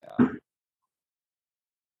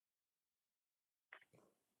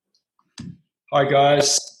Hi,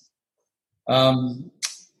 guys.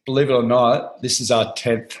 Believe it or not, this is our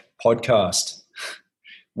 10th podcast,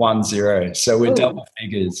 10. So we're double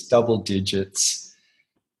figures, double digits.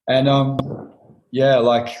 And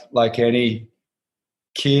like any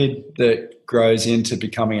kid that grows into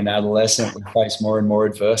becoming an adolescent, we face more and more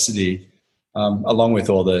adversity, along with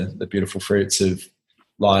all the beautiful fruits of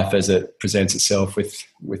life as it presents itself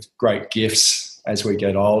with great gifts as we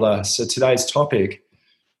get older. So today's topic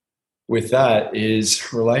with that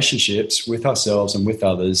is relationships with ourselves and with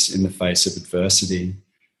others in the face of adversity.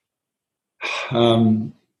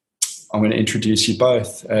 I'm going to introduce you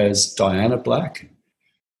both as Diana Black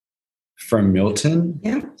from Milton,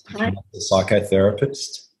 Hi. a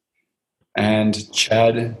psychotherapist, and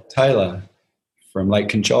Chad Taylor from Lake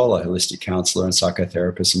Conjola, holistic counsellor and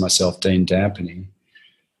psychotherapist, and myself, Dean Dampney,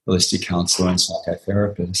 holistic counsellor and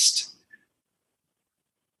psychotherapist.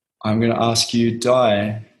 I'm going to ask you,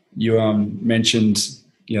 Di, you mentioned,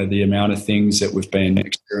 the amount of things that we've been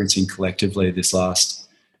experiencing collectively this last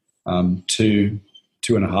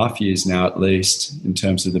 2.5 years now, at least, in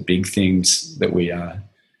terms of the big things that we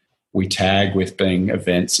tag with being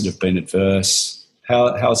events that have been adverse.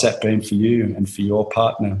 How's that been for you and for your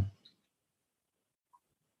partner?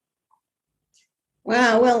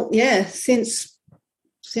 Wow. Well, yeah. Since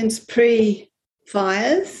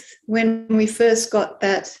pre-fires, when we first got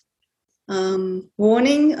that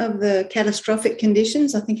warning of the catastrophic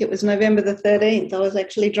conditions, I think it was November the 13th. I was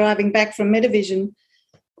actually driving back from Medivision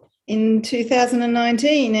in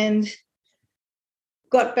 2019 and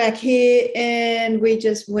got back here, and we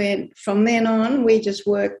just went from then on. We just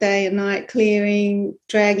worked day and night, clearing,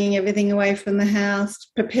 dragging everything away from the house,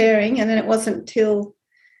 preparing. And then it wasn't till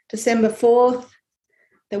December 4th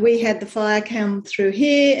that we had the fire come through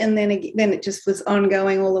here, and then it just was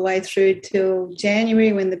ongoing all the way through till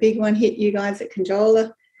January when the big one hit you guys at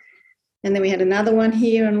Conjola. And then we had another one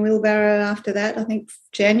here on Wheelbarrow after that, I think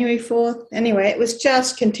January 4th. Anyway, it was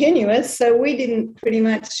just continuous, so we didn't pretty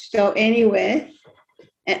much go anywhere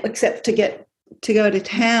except to go to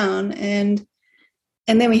town. And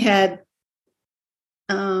then we had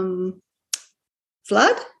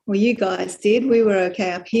flood. Well, you guys did. We were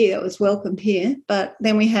okay up here. It was welcomed here. But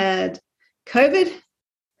then we had COVID,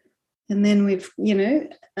 and then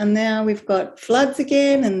and now we've got floods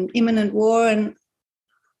again and imminent war. And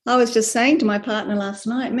I was just saying to my partner last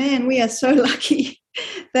night, man, we are so lucky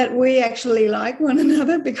that we actually like one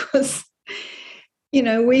another, because,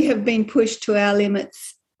 we have been pushed to our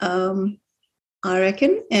limits, I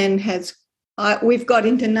reckon, and we've got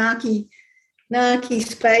into narky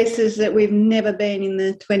spaces that we've never been in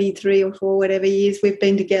the 23 or 4 whatever years we've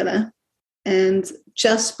been together. And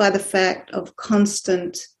just by the fact of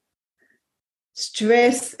constant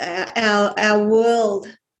stress, our world,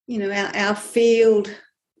 our field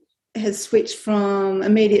has switched from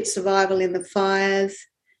immediate survival in the fires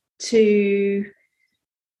to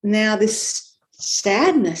now this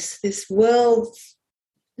sadness, this world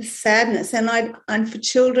sadness. And for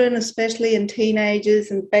children especially, and teenagers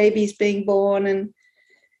and babies being born and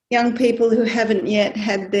young people who haven't yet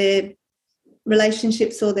had their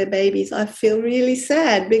relationships or their babies, I feel really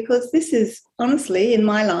sad, because this is honestly, in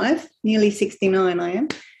my life, nearly 69 I am,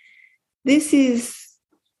 this is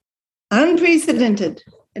unprecedented,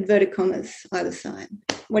 inverted commas, either side.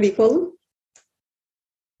 What do you call them? What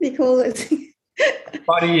do you call it?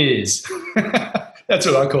 Buddy years. That's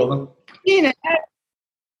what I call them.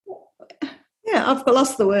 Yeah, I've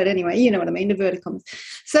lost the word anyway. You know what I mean, inverted commas.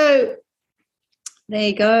 So there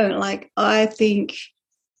you go. Like, I think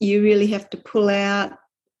you really have to pull out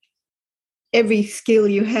every skill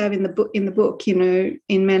you have in the book,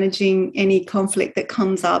 in managing any conflict that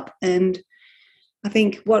comes up. And I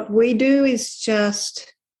think what we do is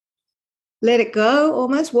just let it go,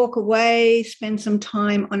 almost walk away, spend some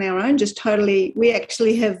time on our own, just totally. We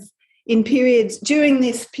actually have, in periods, during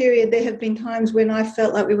this period, there have been times when I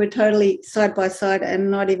felt like we were totally side by side and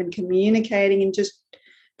not even communicating and just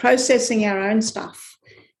processing our own stuff.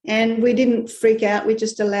 And we didn't freak out. We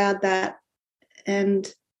just allowed that.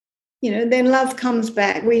 And, then love comes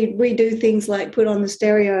back. We do things like put on the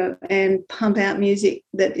stereo and pump out music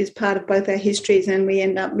that is part of both our histories, and we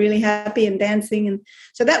end up really happy and dancing. And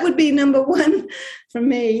so that would be number one for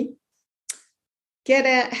me. Get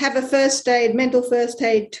out, have a mental first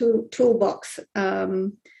aid toolbox.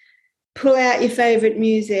 Pull out your favourite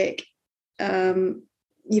music,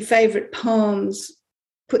 your favourite poems.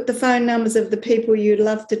 Put the phone numbers of the people you'd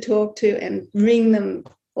love to talk to and ring them.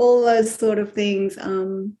 All those sort of things.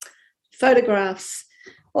 Photographs.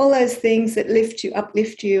 all those things that lift you,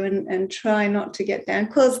 uplift you, and try not to get down,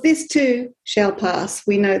 because this too shall pass.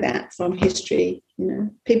 We know that from history.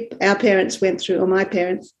 Our parents went through, or my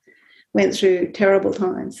parents went through terrible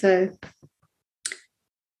times. So,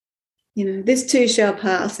 this too shall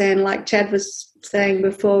pass. And like Chad was saying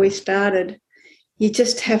before we started, you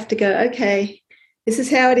just have to go, okay, this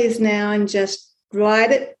is how it is now, and just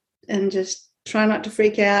ride it and just try not to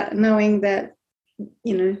freak out, knowing that,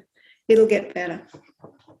 it'll get better.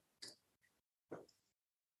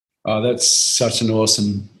 Oh, that's such an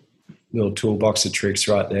awesome little toolbox of tricks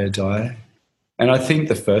right there, Di. And I think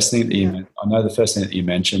the first thing that you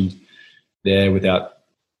mentioned there, without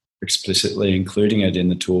explicitly including it in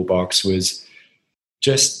the toolbox, was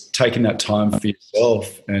just taking that time for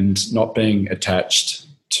yourself and not being attached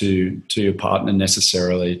to your partner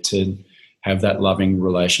necessarily, to have that loving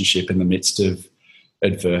relationship in the midst of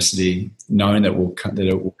adversity, knowing that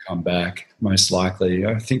it will come back most likely.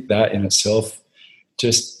 I think that in itself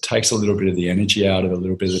just takes a little bit of the energy out of it, a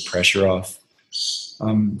little bit of the pressure off.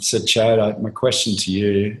 So Chad, my question to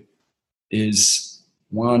you is,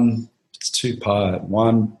 it's two-part.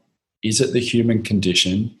 One, is it the human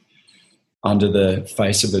condition in the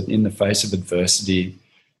face of adversity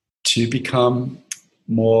to become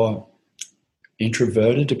more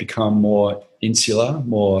introverted, to become more insular,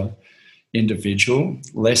 more individual,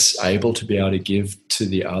 less able to be able to give to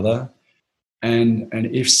the other? And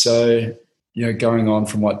if so, going on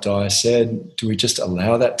from what Di said, do we just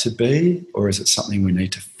allow that to be, or is it something we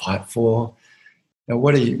need to fight for?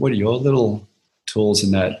 What are your little tools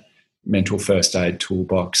in that mental first aid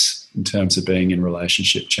toolbox in terms of being in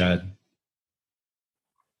relationship, Chad?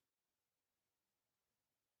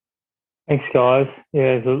 Thanks, guys.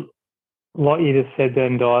 Yeah, there's a lot you just said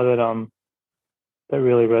then, Di, that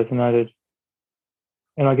really resonated.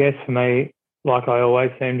 And I guess for me, like I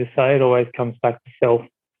always seem to say, it always comes back to self.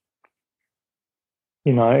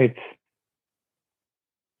 It's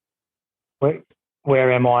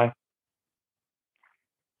where am I?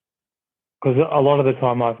 Because a lot of the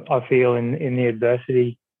time I feel in the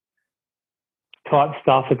adversity type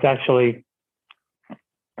stuff, it's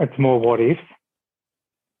more what if.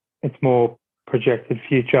 It's more projected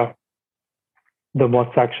future than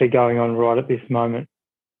what's actually going on right at this moment.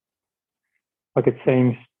 Like, it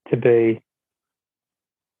seems to be,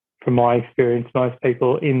 from my experience, most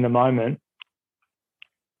people in the moment,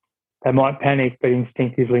 they might panic but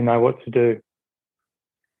instinctively know what to do.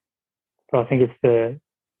 But I think it's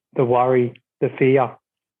the worry, the fear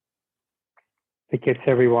that gets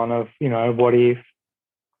everyone of, what if?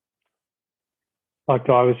 Like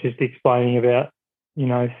I was just explaining about,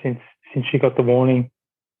 since she got the warning,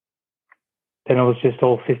 then it was just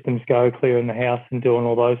all systems go, clearing the house and doing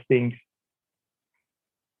all those things.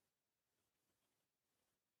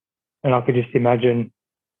 And I could just imagine,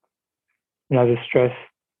 the stress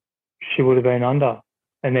she would have been under,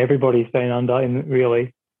 and everybody's been under, and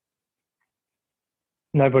really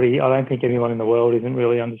I don't think anyone in the world isn't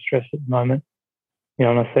really under stress at the moment.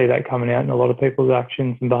 And I see that coming out in a lot of people's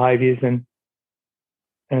actions and behaviours, and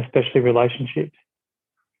especially relationships.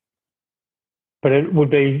 But it would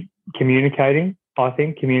be communicating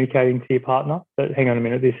to your partner that, hang on a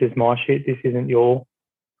minute, this is my shit, this isn't your.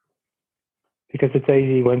 Because it's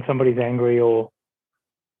easy when somebody's angry or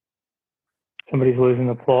somebody's losing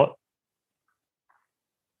the plot,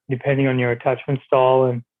 depending on your attachment style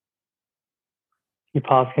and your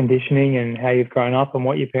past conditioning and how you've grown up and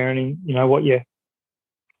what your parenting, what your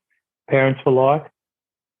parents were like,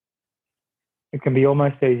 it can be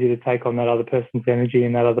almost easy to take on that other person's energy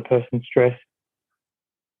and that other person's stress,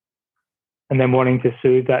 and then wanting to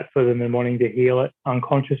soothe that for them and wanting to heal it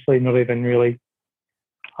unconsciously, not even really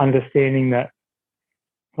understanding that,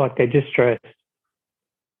 like, they're just stressed.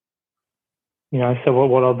 So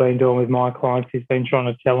what I've been doing with my clients is been trying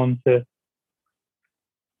to tell them to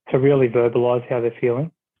really verbalise how they're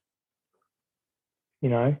feeling.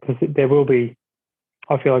 Because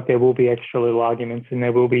I feel like there will be extra little arguments, and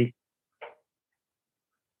there will be,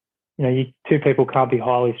 two people can't be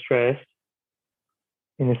highly stressed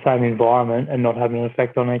in the same environment and not having an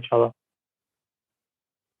effect on each other.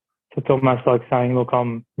 So it's almost like saying, look,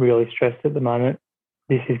 I'm really stressed at the moment.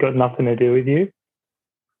 This has got nothing to do with you.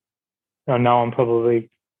 I know I'm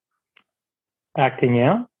probably acting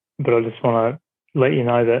out, but I just want to let you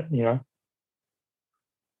know that,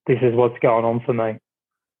 this is what's going on for me.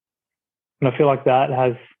 And I feel like that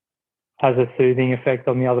has a soothing effect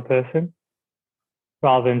on the other person,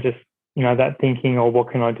 rather than just, that thinking, or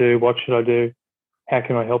what can I do? What should I do? How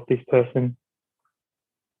can I help this person?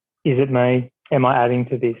 Is it me? Am I adding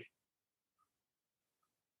to this?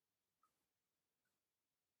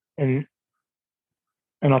 And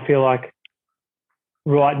And I feel like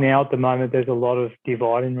right now at the moment there's a lot of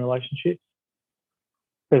divide in relationships.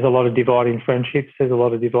 There's a lot of divide in friendships. There's a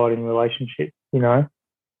lot of divide in relationships, you know,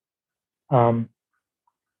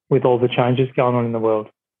 with all the changes going on in the world.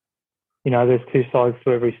 You know, there's two sides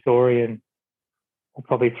to every story, and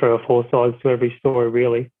probably 3 or 4 sides to every story,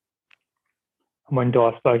 really. And when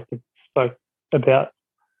Di spoke about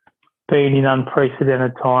being in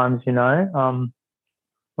unprecedented times, you know,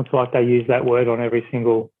 it's like they use that word on every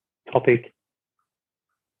single topic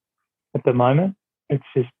at the moment. It's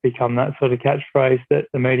just become that sort of catchphrase that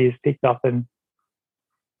the media's picked up and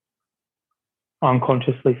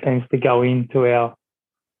unconsciously seems to go into our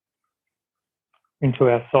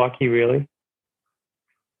psyche, really.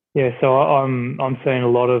 Yeah, so I'm seeing a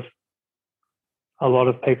lot of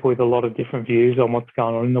people with a lot of different views on what's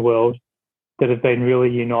going on in the world that have been really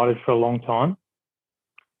united for a long time.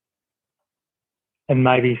 And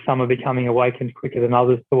maybe some are becoming awakened quicker than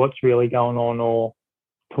others to what's really going on, or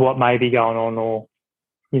to what may be going on, or,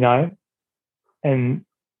 you know, and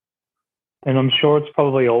I'm sure it's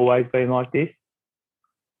probably always been like this.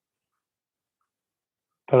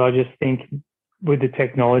 But I just think with the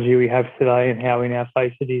technology we have today and how in our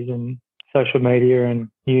face it is, and social media and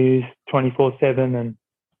news 24/7 and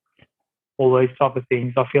all these type of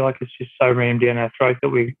things, I feel like it's just so rammed down our throat that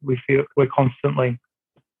we feel we're constantly,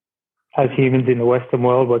 as humans in the Western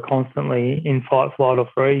world, we're constantly in fight, flight or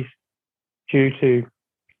freeze due to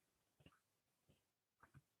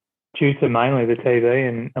mainly the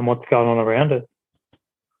TV and what's going on around us.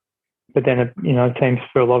 But then, it seems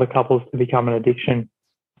for a lot of couples to become an addiction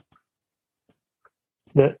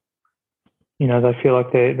that, they feel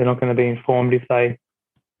like they're not going to be informed if they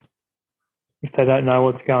don't know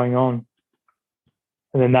what's going on.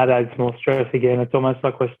 And then that adds more stress again. It's almost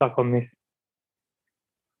like we're stuck on this,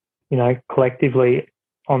 collectively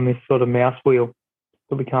on this sort of mouse wheel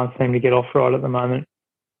that we can't seem to get off right at the moment.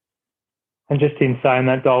 And just in saying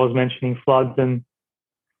that, Di was mentioning floods, and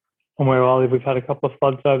where I live, we've had a couple of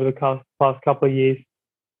floods over the past couple of years,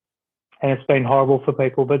 and it's been horrible for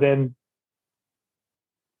people. But then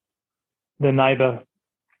the neighbour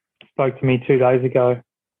spoke to me 2 days ago,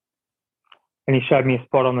 and he showed me a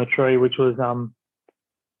spot on the tree which was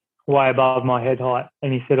way above my head height,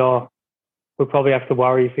 and he said, "Oh, we'll probably have to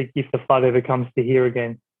worry if the flood ever comes to here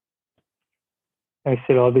again." And he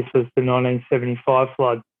said, "Oh, this was the 1975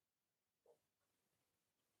 flood."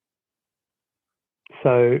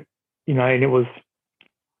 So, and it was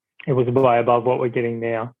way above what we're getting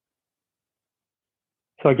now.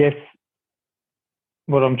 So I guess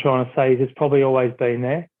what I'm trying to say is it's probably always been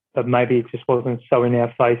there, but maybe it just wasn't so in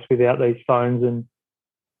our face without these phones and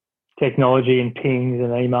technology and pings and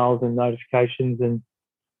emails and notifications and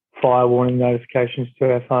fire warning notifications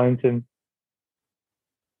to our phones, and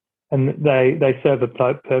they serve a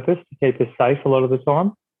purpose to keep us safe a lot of the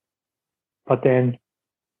time. But then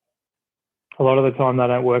a lot of the time they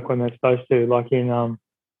don't work when they're supposed to. Like in,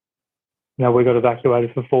 we got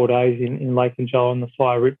evacuated for 4 days in Lake and Joel, and the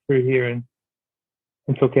fire ripped through here and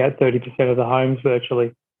took out 30% of the homes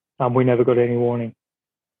virtually. We never got any warning.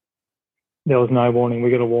 There was no warning.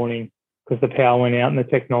 We got a warning because the power went out and the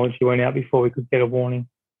technology went out before we could get a warning.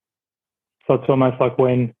 So it's almost like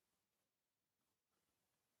when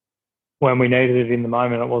we needed it in the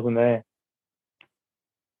moment, it wasn't there.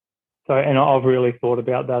 So, and I've really thought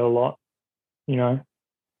about that a lot, and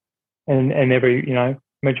every,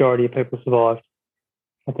 majority of people survived.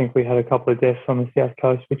 I think we had a couple of deaths on the South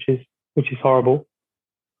Coast, which is horrible.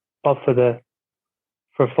 But for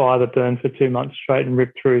a fire that burned for 2 months straight and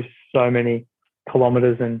ripped through so many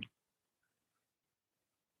kilometres and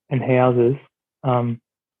houses,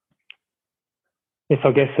 yes,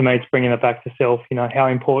 I guess for me it's bringing it back to self. How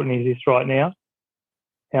important is this right now?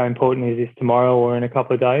 How important is this tomorrow or in a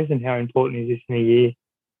couple of days? And how important is this in a year?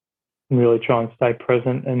 And really try and stay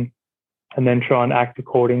present and then try and act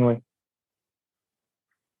accordingly.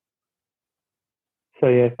 So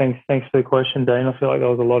yeah, thanks for the question, Dean. I feel like there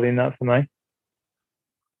was a lot in that for me.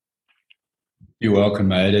 You're welcome,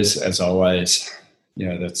 mate. As always,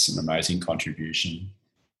 that's an amazing contribution.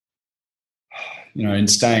 In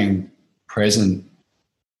staying present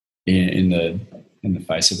in the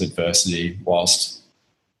face of adversity whilst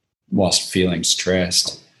feeling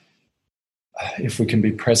stressed, if we can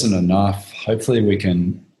be present enough, hopefully we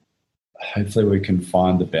can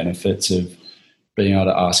find the benefits of being able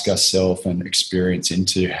to ask ourselves and experience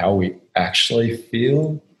into how we actually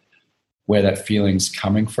feel, where that feeling's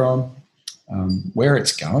coming from, where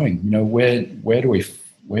it's going. Where do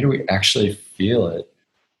we actually feel it?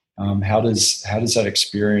 How does that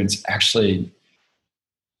experience actually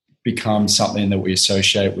become something that we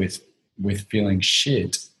associate with with feeling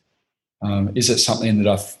shit, is it something that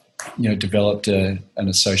I've developed an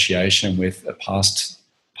association with a past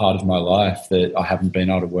part of my life that I haven't been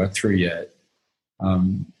able to work through yet?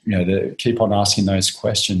 Keep on asking those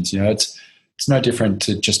questions. It's no different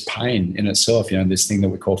to just pain in itself. This thing that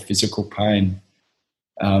we call physical pain.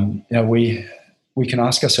 We can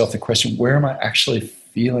ask ourselves the question: where am I actually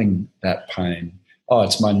feeling that pain? Oh,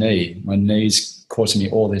 it's my knee. My knee's causing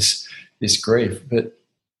me all this grief. But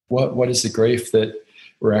what is the grief that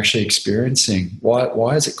we're actually experiencing?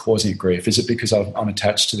 Why is it causing grief? Is it because I'm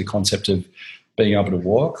attached to the concept of being able to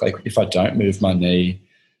walk? Like, if I don't move my knee,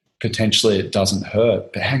 potentially it doesn't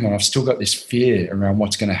hurt. But hang on, I've still got this fear around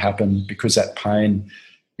what's going to happen because that pain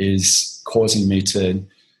is causing me to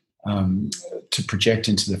project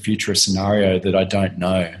into the future a scenario that I don't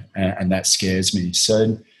know, and that scares me.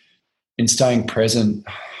 So in staying present,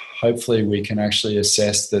 hopefully we can actually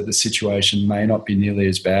assess that the situation may not be nearly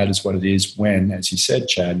as bad as what it is when, as you said,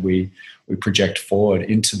 Chad, we project forward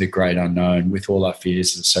into the great unknown with all our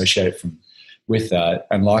fears associated with that.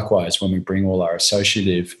 And likewise, when we bring all our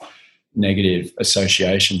associative negative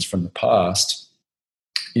associations from the past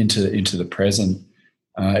into the present,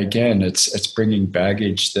 again, it's bringing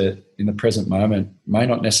baggage that in the present moment may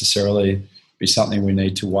not necessarily be something we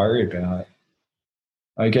need to worry about.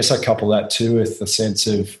 I guess I couple that too with the sense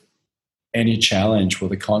of any challenge. Well,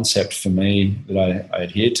 the concept for me that I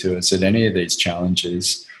adhere to is that any of these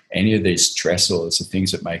challenges, any of these stressors, the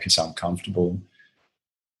things that make us uncomfortable,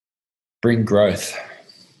 bring growth.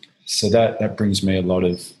 So that brings me a lot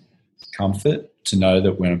of comfort to know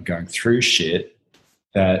that when I'm going through shit,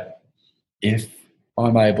 that if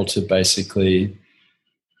I'm able to basically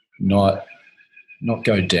not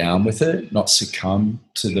go down with it, not succumb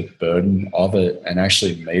to the burden of it, and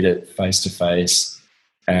actually meet it face to face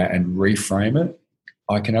and reframe it,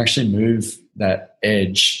 I can actually move that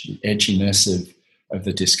edginess of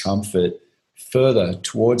the discomfort further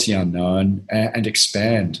towards the unknown and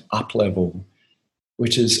expand, up level,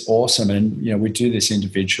 which is awesome. And we do this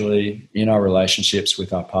individually in our relationships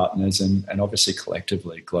with our partners and obviously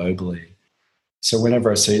collectively, globally. So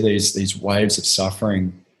whenever I see these waves of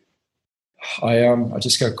suffering, I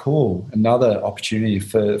just go, cool, another opportunity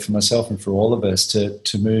for myself and for all of us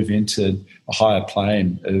to move into a higher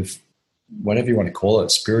plane of whatever you want to call it,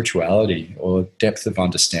 spirituality or depth of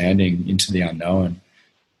understanding into the unknown,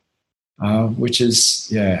 which is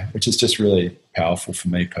just really powerful for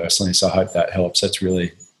me personally. So I hope that helps. That's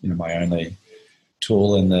really my only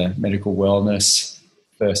tool in the medical wellness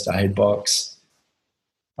first aid box.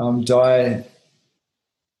 I'm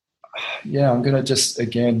going to just,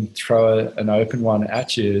 again, throw an open one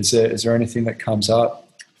at you. Is there anything that comes up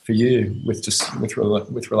for you with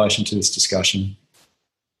relation to this discussion?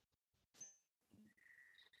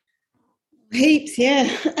 Heaps, yeah.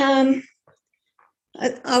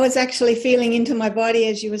 I was actually feeling into my body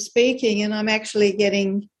as you were speaking, and I'm actually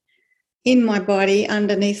getting in my body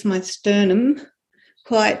underneath my sternum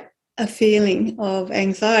quite a feeling of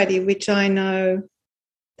anxiety, which I know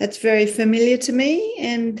that's very familiar to me.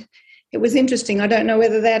 And it was interesting. I don't know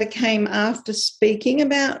whether that came after speaking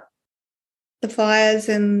about the fires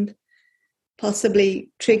and possibly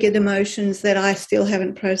triggered emotions that I still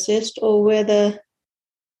haven't processed, or whether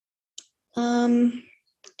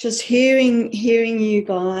just hearing you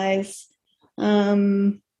guys,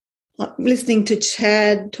 listening to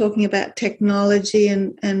Chad talking about technology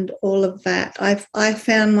and all of that, I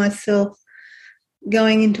found myself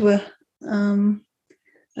going into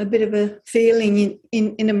a bit of a feeling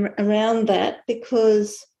in around that,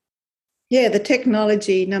 because the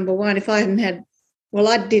technology, number one, if I hadn't had, well,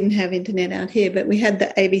 I didn't have internet out here, but we had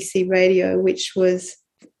the ABC radio, which was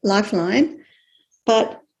Lifeline.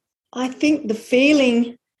 But I think the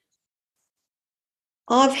feeling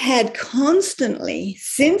I've had constantly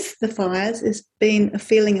since the fires has been a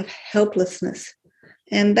feeling of helplessness.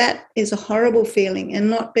 And that is a horrible feeling, and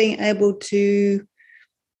not being able to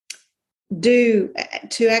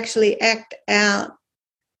actually act out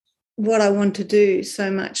what I want to do so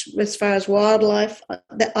much. As far as wildlife,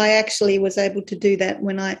 that I actually was able to do that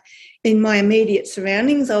when in my immediate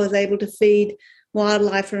surroundings, I was able to feed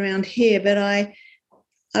wildlife around here, but I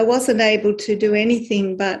wasn't able to do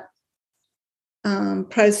anything but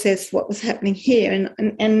process what was happening here.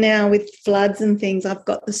 And now with floods and things, I've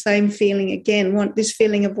got the same feeling again, this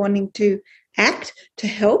feeling of wanting to act, to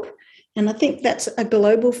help. And I think that's a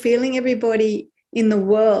global feeling. Everybody in the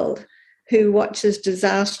world who watches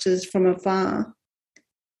disasters from afar,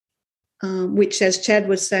 which, as Chad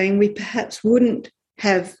was saying, we perhaps wouldn't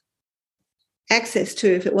have access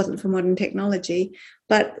to if it wasn't for modern technology.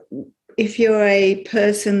 But if you're a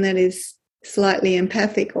person that is slightly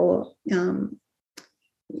empathic, or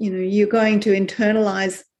you're going to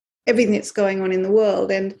internalize everything that's going on in the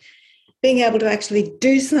world, and being able to actually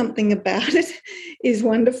do something about it is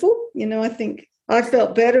wonderful. I think I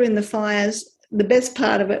felt better in the fires. The best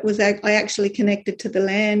part of it was I actually connected to the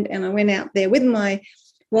land, and I went out there with my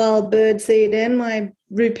wild bird seed and my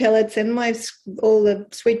rue pellets and all the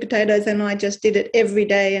sweet potatoes, and I just did it every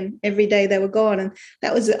day, and every day they were gone. And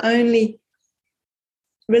that was the only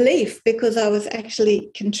relief, because I was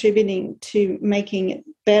actually contributing to making it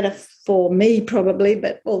better for me probably,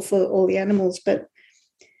 but also all the animals. But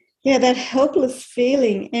yeah, that helpless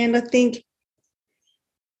feeling. And I think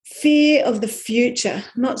fear of the future,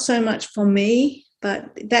 not so much for me, but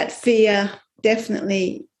that fear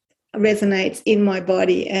definitely resonates in my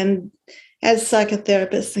body. And as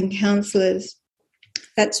psychotherapists and counsellors,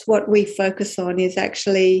 that's what we focus on, is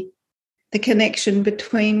actually the connection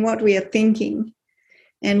between what we are thinking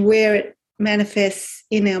and where it manifests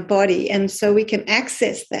in our body. And so we can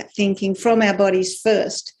access that thinking from our bodies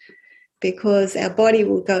first, because our body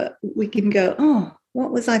we can go, oh,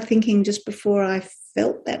 what was I thinking just before I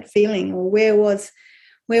felt that feeling, or where was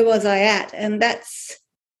I at? And that's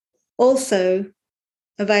also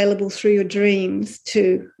available through your dreams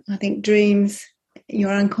too. I think dreams,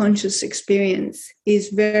 your unconscious experience, is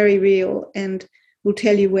very real and will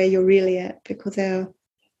tell you where you're really at, because our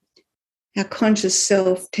conscious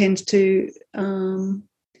self tends to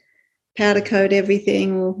powder coat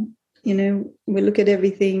everything, or we look at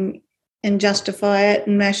everything and justify it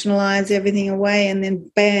and rationalize everything away, and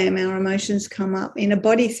then bam, our emotions come up in a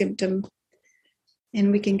body symptom.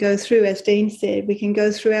 And we can go through, as Dean said, we can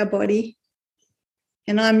go through our body.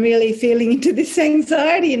 And I'm really feeling into this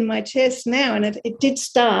anxiety in my chest now. And it did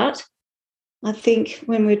start, I think,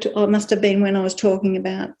 when it must have been when I was talking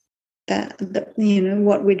about that,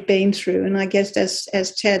 what we'd been through. And I guess,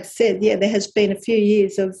 as Chad said, yeah, there has been a few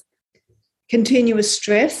years of continuous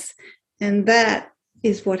stress, and that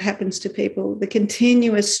is what happens to people. The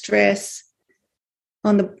continuous stress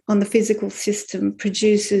on the physical system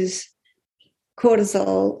produces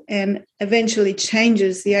cortisol and eventually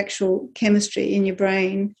changes the actual chemistry in your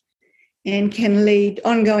brain, and can lead,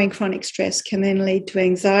 ongoing chronic stress can then lead to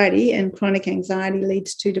anxiety, and chronic anxiety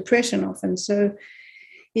leads to depression often. So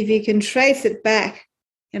if you can trace it back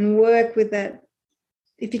and work with that,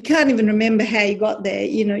 if you can't even remember how you got there,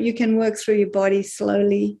 you can work through your body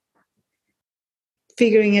slowly,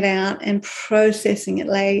 figuring it out and processing it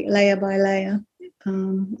layer by layer.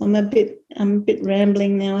 I'm a bit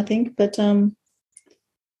rambling now, I think, but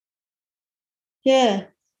yeah.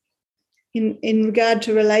 In regard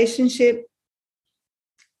to relationship,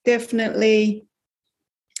 definitely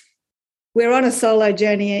we're on a solo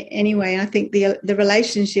journey anyway. I think the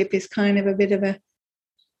relationship is kind of a bit of an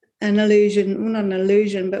illusion. Well, not an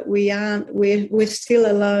illusion, but we're still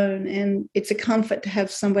alone, and it's a comfort to have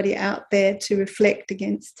somebody out there to reflect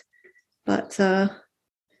against. But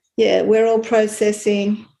yeah, we're all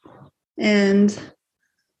processing, and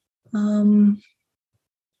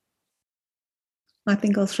I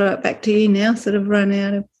think I'll throw it back to you now, sort of run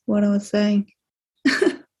out of what I was saying.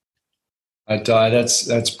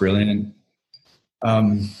 That's brilliant.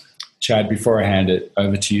 Chad, before I hand it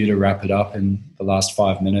over to you to wrap it up in the last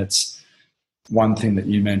 5 minutes, one thing that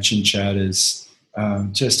you mentioned, Chad, is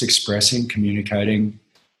just expressing, communicating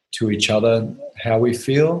to each other how we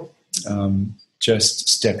feel, just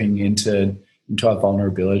stepping into our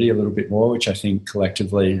vulnerability a little bit more, which I think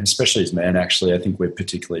collectively, especially as men, actually, I think we're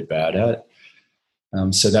particularly bad at.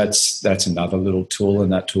 So that's another little tool in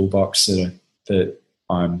that toolbox that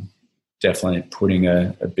I'm definitely putting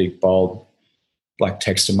a big bold like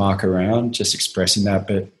text mark around, just expressing that.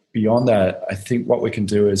 But beyond that, I think what we can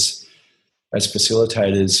do as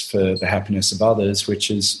facilitators for the happiness of others,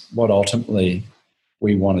 which is what ultimately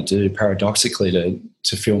we want to do, paradoxically,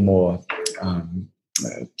 to feel more,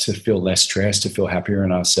 to feel less stressed, to feel happier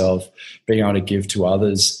in ourselves, being able to give to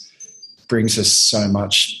others brings us so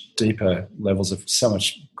much deeper levels of so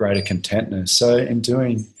much greater contentness. So in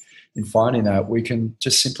finding that, we can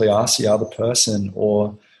just simply ask the other person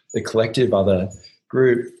or the collective other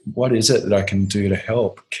group, what is it that I can do to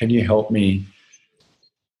help? Can you help me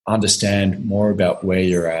understand more about where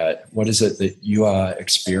you're at? What is it that you are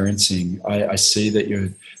experiencing? I see that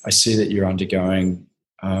you're undergoing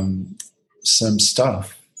some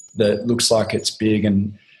stuff that looks like it's big,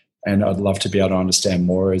 and I'd love to be able to understand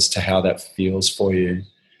more as to how that feels for you.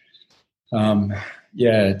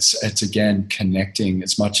 It's again connecting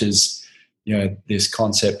as much as, this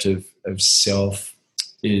concept of self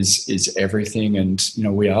is everything, and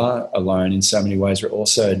we are alone in so many ways. We're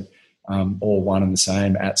also all one and the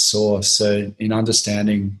same at source. So in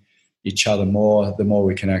understanding each other more, the more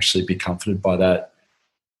we can actually be comforted by that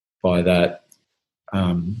by that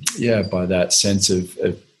sense of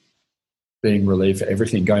being relieved for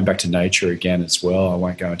everything. Going back to nature again as well, I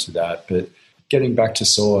won't go into that, but getting back to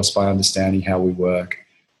source by understanding how we work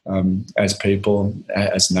as people,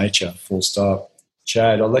 as nature, full stop.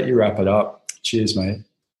 Chad, I'll let you wrap it up. Cheers, mate.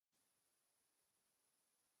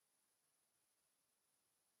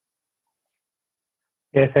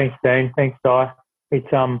 Yeah, thanks, Dean. Thanks, Di. It's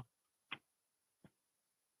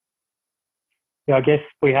I guess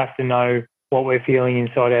we have to know what we're feeling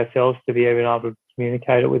inside ourselves to be even able to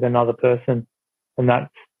communicate it with another person, and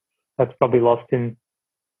that's probably lost in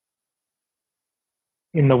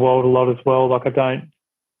the world a lot as well. Like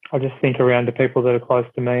I just think around to people that are close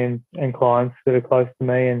to me and clients that are close to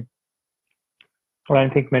me, and I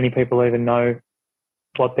don't think many people even know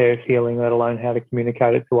what they're feeling, let alone how to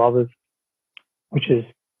communicate it to others, which is,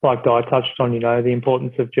 like Di touched on, the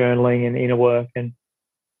importance of journaling and inner work and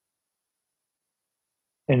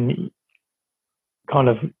kind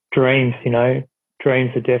of dreams.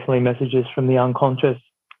 Dreams are definitely messages from the unconscious,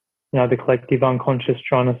 the collective unconscious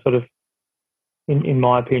trying to sort of, in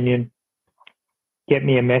my opinion, get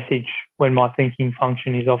me a message when my thinking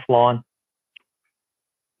function is offline.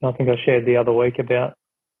 And I think I shared the other week about,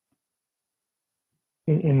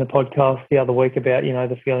 in the podcast the other week about,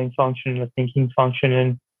 the feeling function and the thinking function.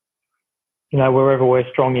 And, wherever we're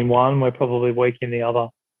strong in one, we're probably weak in the other.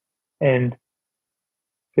 And I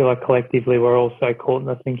feel like collectively we're also caught in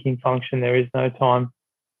the thinking function. There is no time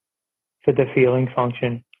for the feeling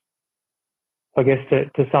function. I guess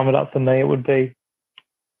to sum it up for me, it would be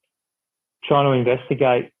trying to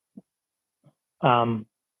investigate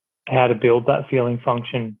how to build that feeling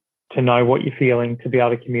function, to know what you're feeling, to be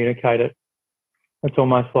able to communicate it. It's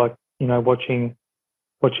almost like, watching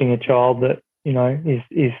a child that,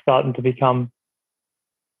 is starting to become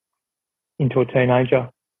into a teenager.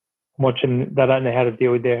 Watching, they don't know how to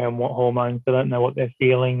deal with their hormones. They don't know what they're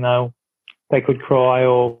feeling. They could cry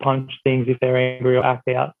or punch things if they're angry or act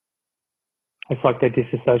out. It's like they're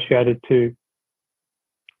disassociated to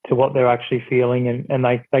what they're actually feeling, and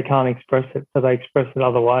they can't express it, so they express it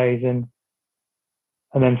other ways. And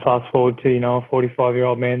then fast forward to, a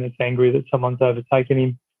 45-year-old man that's angry that someone's overtaken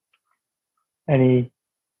him, and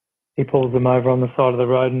he pulls them over on the side of the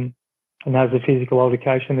road and has a physical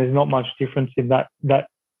altercation. There's not much difference in that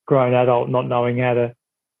grown adult not knowing how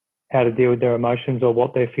to deal with their emotions or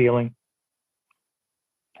what they're feeling.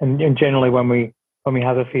 And generally when we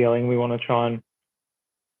have a feeling, we want to try and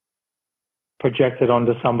project it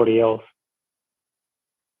onto somebody else,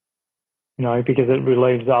 because it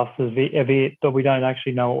relieves us of it, but we don't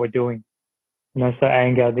actually know what we're doing. So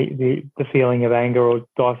anger, the feeling of anger, or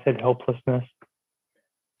Di said helplessness.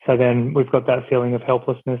 So then we've got that feeling of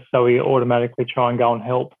helplessness, so we automatically try and go and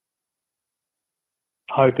help,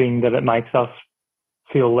 hoping that it makes us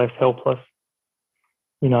feel less helpless,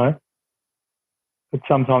 But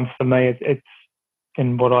sometimes for me, it's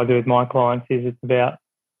and what I do with my clients is it's about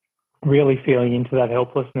really feeling into that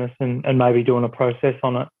helplessness and maybe doing a process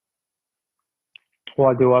on it.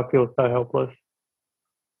 Why do I feel so helpless?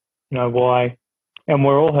 Why? And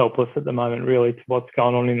we're all helpless at the moment, really, to what's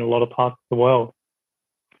going on in a lot of parts of the world.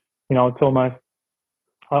 It's almost,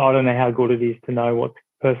 I don't know how good it is to know what's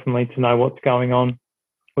going on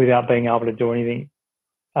without being able to do anything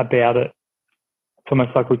about it. It's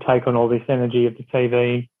almost like we take on all this energy of the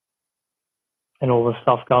TV and all the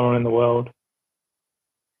stuff going on in the world,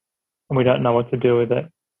 and we don't know what to do with it.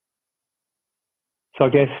 So I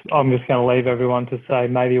guess I'm just going to leave everyone to say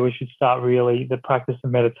maybe we should start really the practice of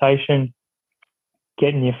meditation,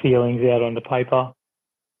 getting your feelings out onto paper,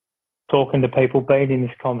 talking to people, being in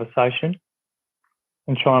this conversation,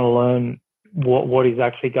 and trying to learn what is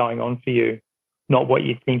actually going on for you, not what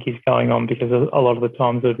you think is going on, because a lot of the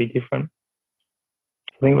times it'll be different.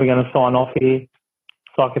 I think we're going to sign off here.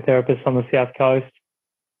 Psychotherapists on the South Coast.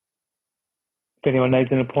 If anyone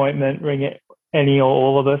needs an appointment, ring it, any or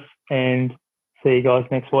all of us, and see you guys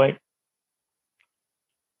next week.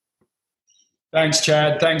 Thanks,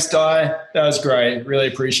 Chad. Thanks, Di. That was great. Really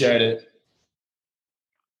appreciate it.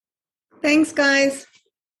 Thanks, guys.